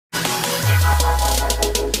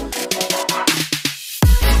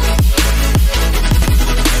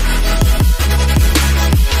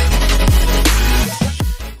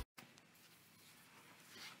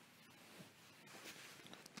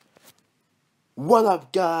What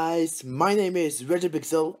up, guys? My name is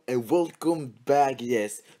Regipixel, and welcome back,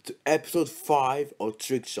 to episode 5 of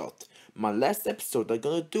Trickshot. My last episode, I'm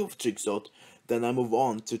gonna do Trickshot, then I move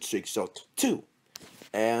on to Trickshot 2.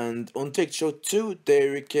 And on Trickshot 2,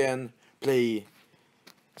 there you can play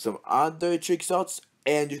some other trick shots,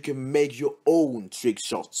 and you can make your own trick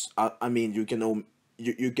shots. I mean, you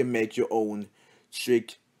can make your own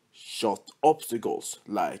trick shot obstacles,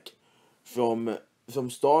 like from from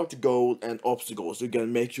start, goal, and obstacles. You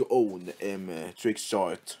can make your own trick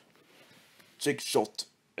shot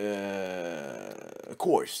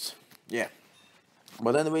course. Yeah.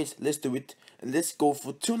 But anyways, let's do it. And let's go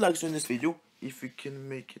for 2 likes on this video. If we can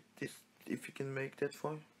make it this, if we can make that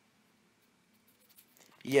far.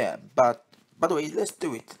 Yeah, but by the way, let's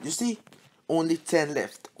do it. You see, only 10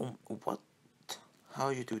 left. What? How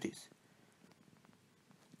you do this?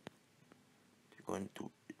 You're going to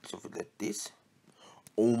something like this.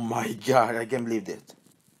 Oh my god, I can't believe that.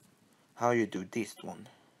 How you do this one?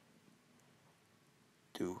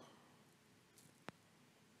 Do.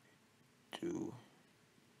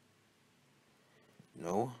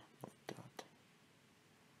 No, not that.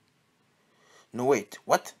 No, wait.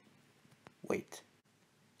 What? Wait.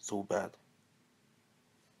 So bad.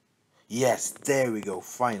 Yes, there we go.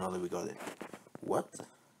 Finally, we got it. What?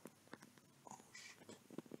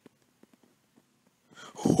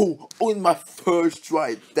 Oh, on my first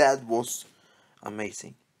try. That was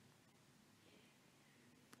amazing.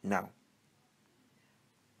 Now.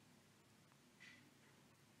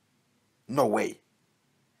 No way.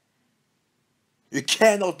 You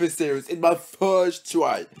cannot be serious. In my first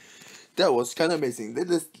try. That was kind of amazing. That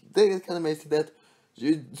is kind of amazing that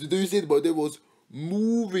do you see it? But it was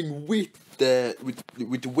moving with the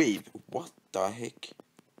wave. What the heck?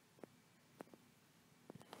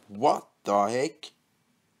 What the heck?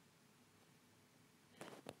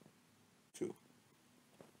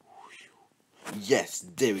 Yes,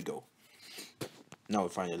 there we go. Now we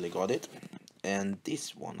finally got it. And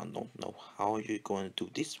this one, I don't know how you're going to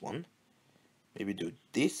do this one. Maybe do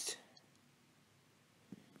this.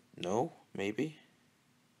 No, maybe.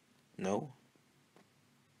 No.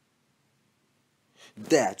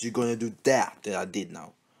 That, you're gonna do that I did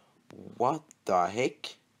now. What the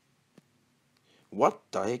heck? What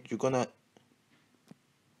the heck? You're gonna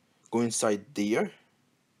go inside there?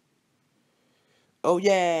 Oh,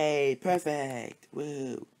 yay! Perfect!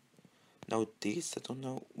 Woo! Now this, I don't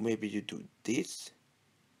know. Maybe you do this?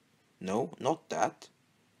 No, not that.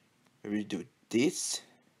 Maybe you do this.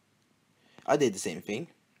 I did the same thing.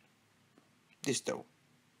 This though.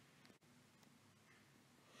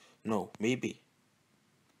 No, maybe.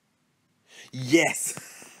 Yes!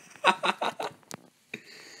 That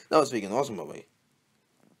was freaking awesome, by the way.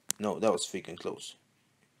 No, that was freaking close.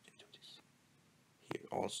 Here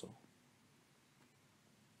also.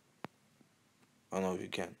 I know you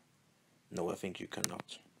can. No, I think you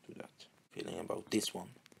cannot do that. Feeling about this one.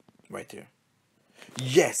 Right here.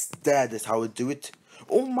 Yes, that is how I do it.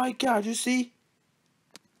 Oh my god, you see?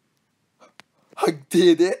 I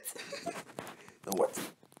did it. Now what?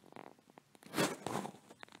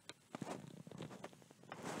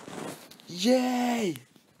 Yay!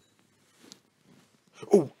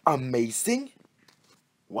 Oh, amazing.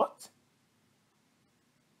 What?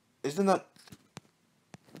 Isn't that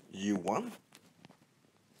you won?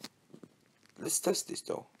 Let's test this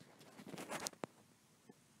though.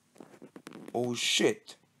 Oh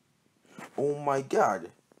shit. Oh my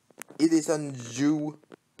god. It is a new.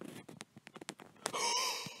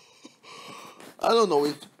 I don't know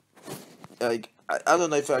if I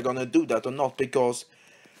don't know if I'm gonna do that or not, because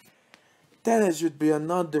then it should be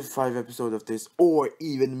another 5 episodes of this, or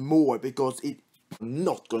even more, because I'm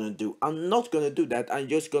not gonna do that. I'm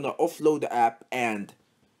just gonna offload the app, and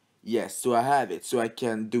yes, so I have it, so I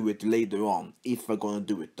can do it later on if I'm gonna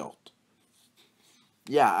do it though.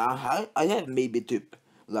 Yeah, I have maybe tip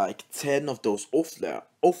like 10 of those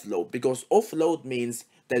offload, because offload means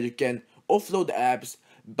that you can offload the apps,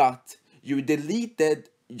 but you deleted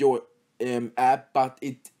your app, but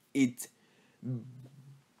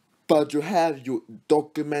but you have your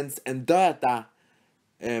documents and data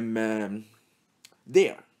um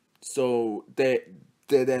there. So they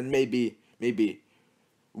then maybe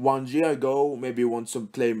 1 year ago, maybe you want to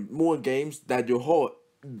play more games that you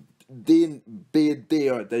didn't be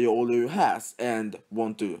there, that you already has, and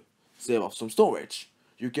want to save off some storage.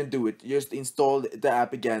 You can do it. Just install the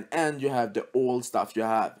app again, and you have the old stuff you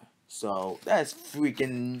have. So that's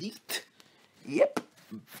freaking neat. Yep.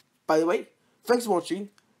 By the way, thanks for watching.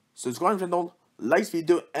 Subscribe to the channel, like this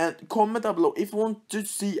video, and comment down below if you want to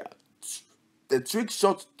see the Trick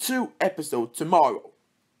Shot 2 episode tomorrow.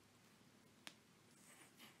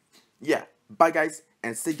 yeah, bye guys,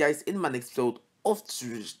 and see you guys in my next episode of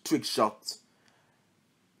trick shot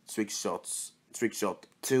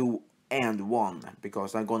 2 and 1,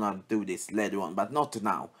 because I'm gonna do this later on, but not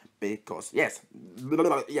now, because yes,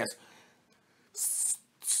 yes,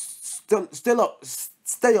 still up,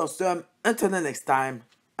 stay awesome. Until the next time,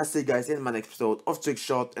 I see you guys in my next episode of Trick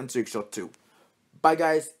Shot and Trick Shot 2. Bye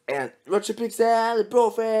guys, and watch your pixel,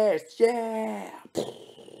 profits, yeah!